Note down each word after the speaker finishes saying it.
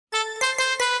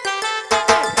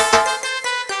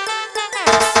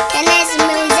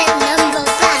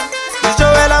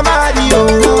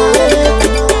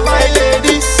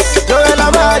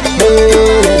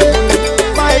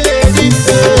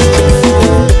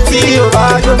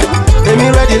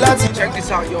Check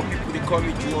this out, yo, people. They call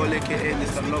me Jewel, aka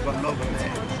Mr. Lover, man.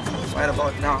 Right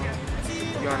about now,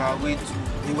 we're on our way to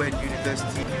Bowen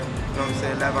University. You know what I'm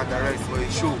saying? Live and direct for a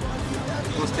show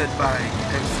hosted by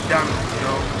MC Dam. You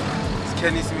know, it's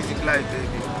Kennis Music Live,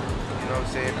 baby. You know what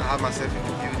I'm saying? I have myself in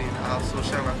the building. I have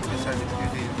Social, my producer, in the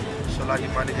building. Shola, the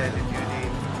manager, in the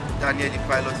building. Daniel, the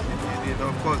pilot, in the building.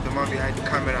 And of course, the man behind the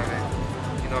camera, man.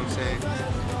 You know what I'm saying?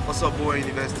 What's up, Bowen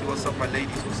University? What's up, my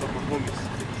ladies? What's up, my homies?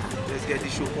 Let's get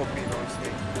this show popping, you know what I'm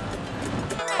saying?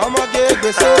 I'm a gay,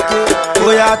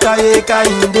 Oya taye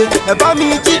kainde, eba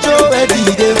mi jijo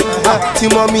edide,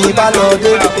 ti mommy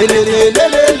balode,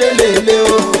 lelelelelelele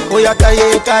o. Oya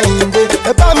taye kainde,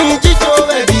 eba mi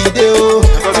jijo edide o,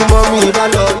 ti mommy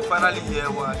balode. Finally here,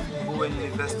 what? Bowen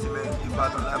University, man,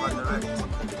 Ibadan, live and direct.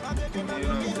 You know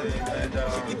what I'm saying? And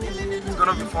it's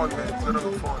gonna be fun, man. It's gonna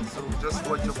be fun. So just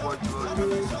watch your boy do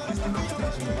this thing on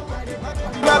stage.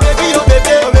 My baby, oh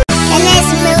baby. Kennis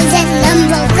Music #1.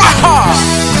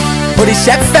 For the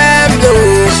chef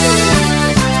family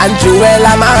and Joel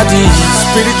Amadi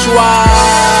spiritual.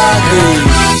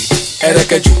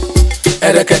 Erekeju,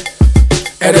 ereke,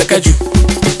 erekeju,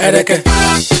 ereke,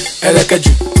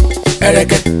 erekeju,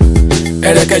 ereke,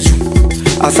 erekeju.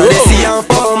 As I see am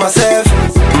for myself,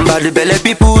 but the belly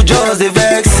people just the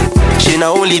vex. She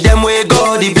not only them way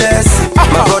God the bless.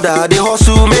 My brother they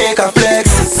hustle make a flex.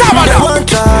 They want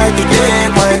try to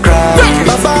take my crown.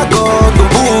 Baba God to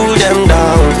pull them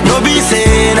down. No be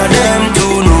saying a them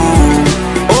to know.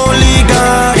 Only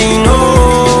God he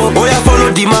know. Oh yeah,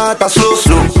 follow the matter slow.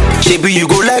 Maybe you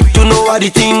go like to know how the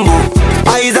thing go.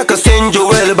 Isaac send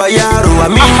Joel Bayaro. I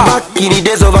mean back in the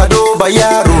days of Ado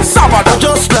Bayaro. I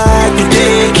just like to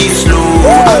take it slow.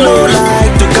 I don't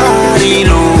like to carry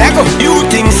low. You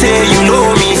think say you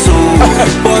know me so,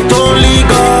 but only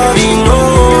God he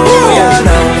know. Oh yeah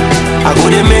now, I go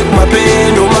to make my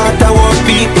pay no matter what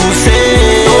people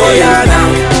say. Oh yeah now,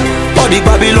 all the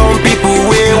Babylon people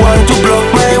we want to block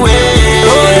my way.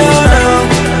 Oh yeah now,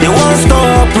 they won't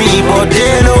stop me but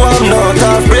they know I'm not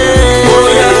afraid.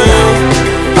 Oh yeah now,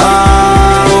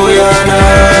 oh yeah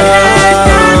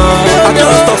now. I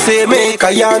just talk say make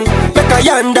a yarn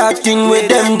that thing with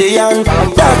them they yarn.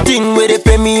 That thing where they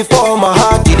pay me for my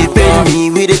heart, they pay me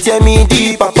where they tear me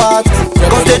deep apart.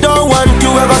 Cause they don't want to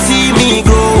ever see me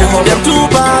grow. Them too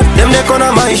bad, them they corner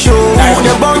my show.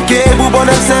 Them born cable, but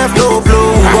themself no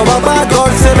blow. But Baba God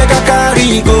say make a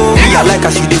carry go. Yeah, like I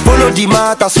see they follow the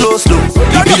matter slow. You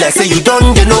be like say you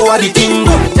done, they know how the thing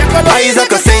go.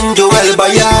 Isaac send Joel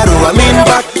Bayaro. I mean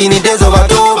back in the days of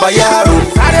Ado Bayaro.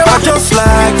 I just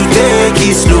like to take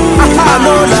it slow. I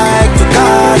don't like to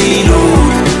carry low.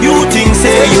 You think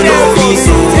say you know me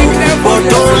so,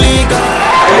 but only God.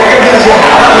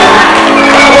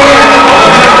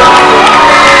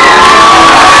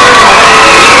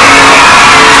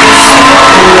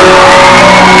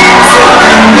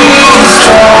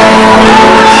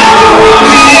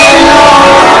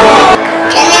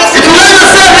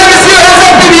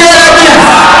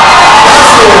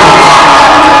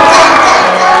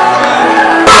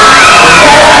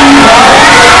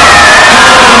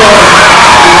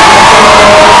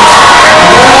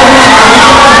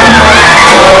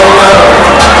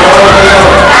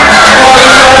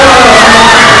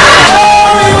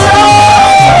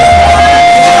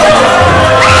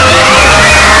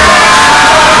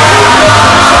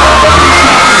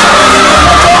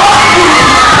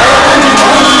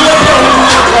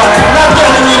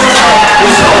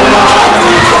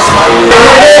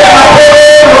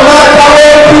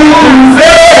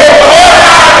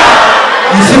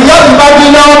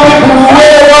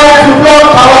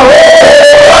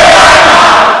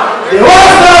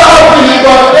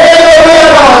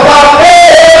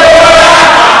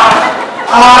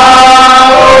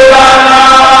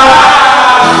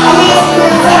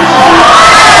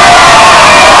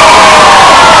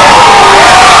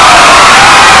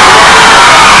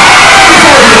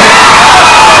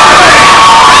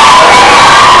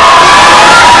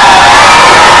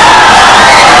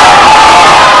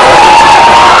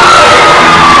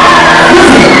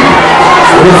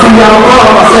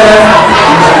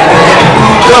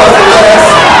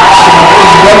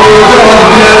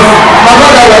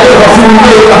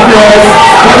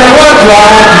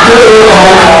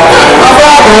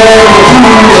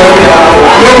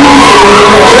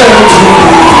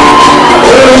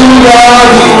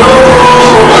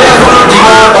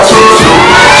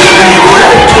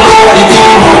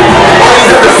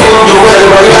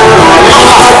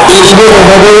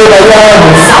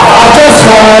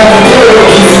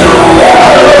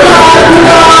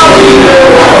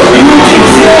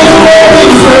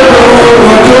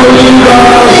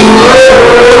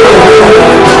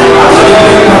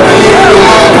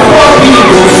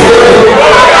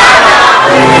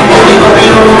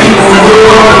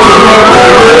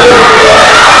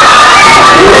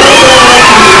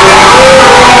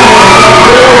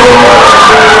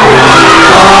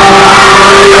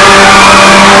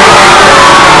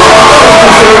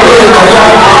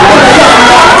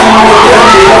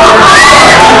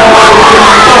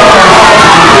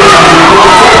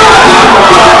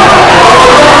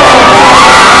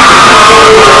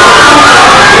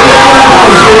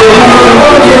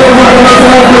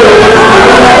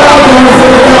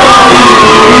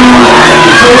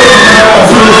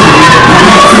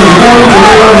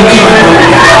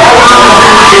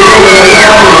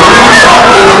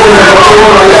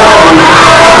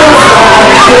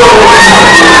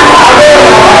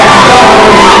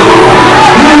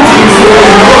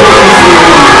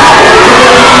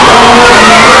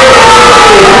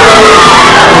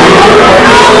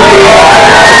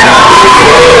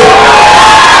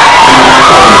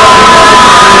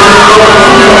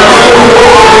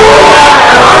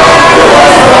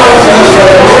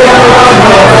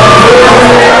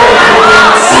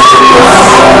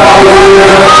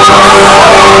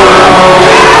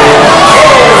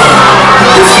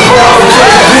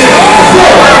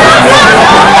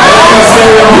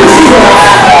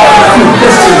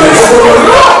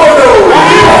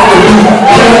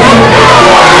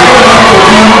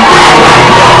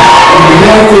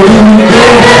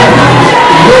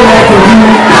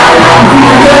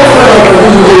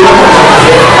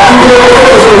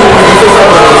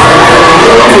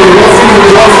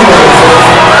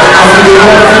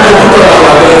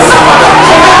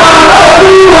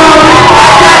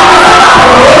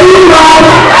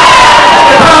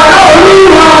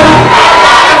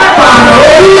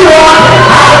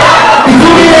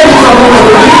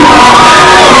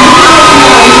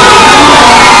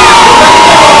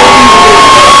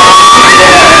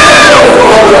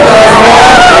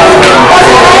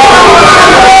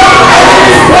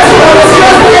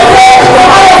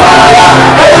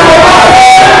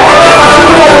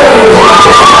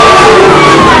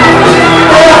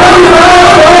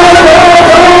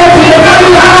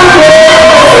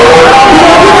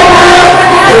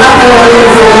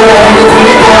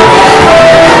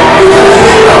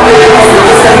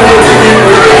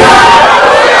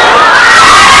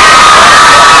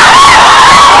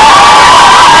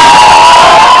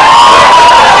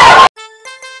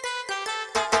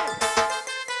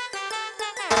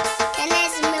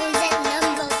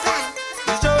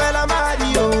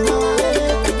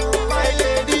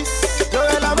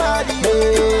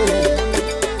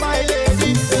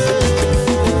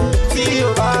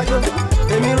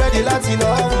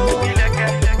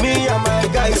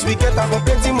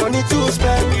 money to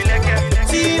spend.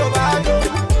 See your bag,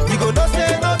 you go no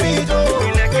say no video.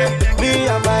 Me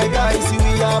and my guys,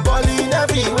 we are balling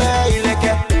everywhere.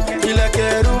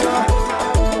 Ileke rumor,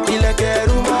 ileke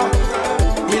rumor,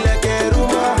 ileke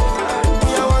rumor.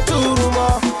 Me I want to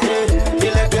rumor,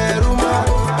 ileke rumor,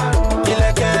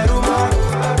 ileke rumor,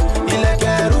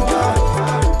 ileke rumor.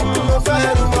 No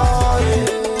fair rumor,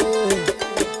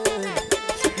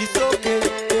 it's okay,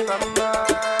 mama.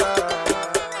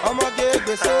 I'ma get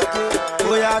this okay.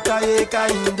 Oya taye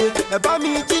kainde, eba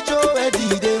mi jijo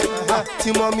edide.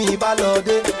 Ti mommy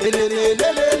balode,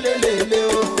 elelelelelele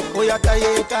o. Oya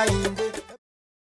taye kainde.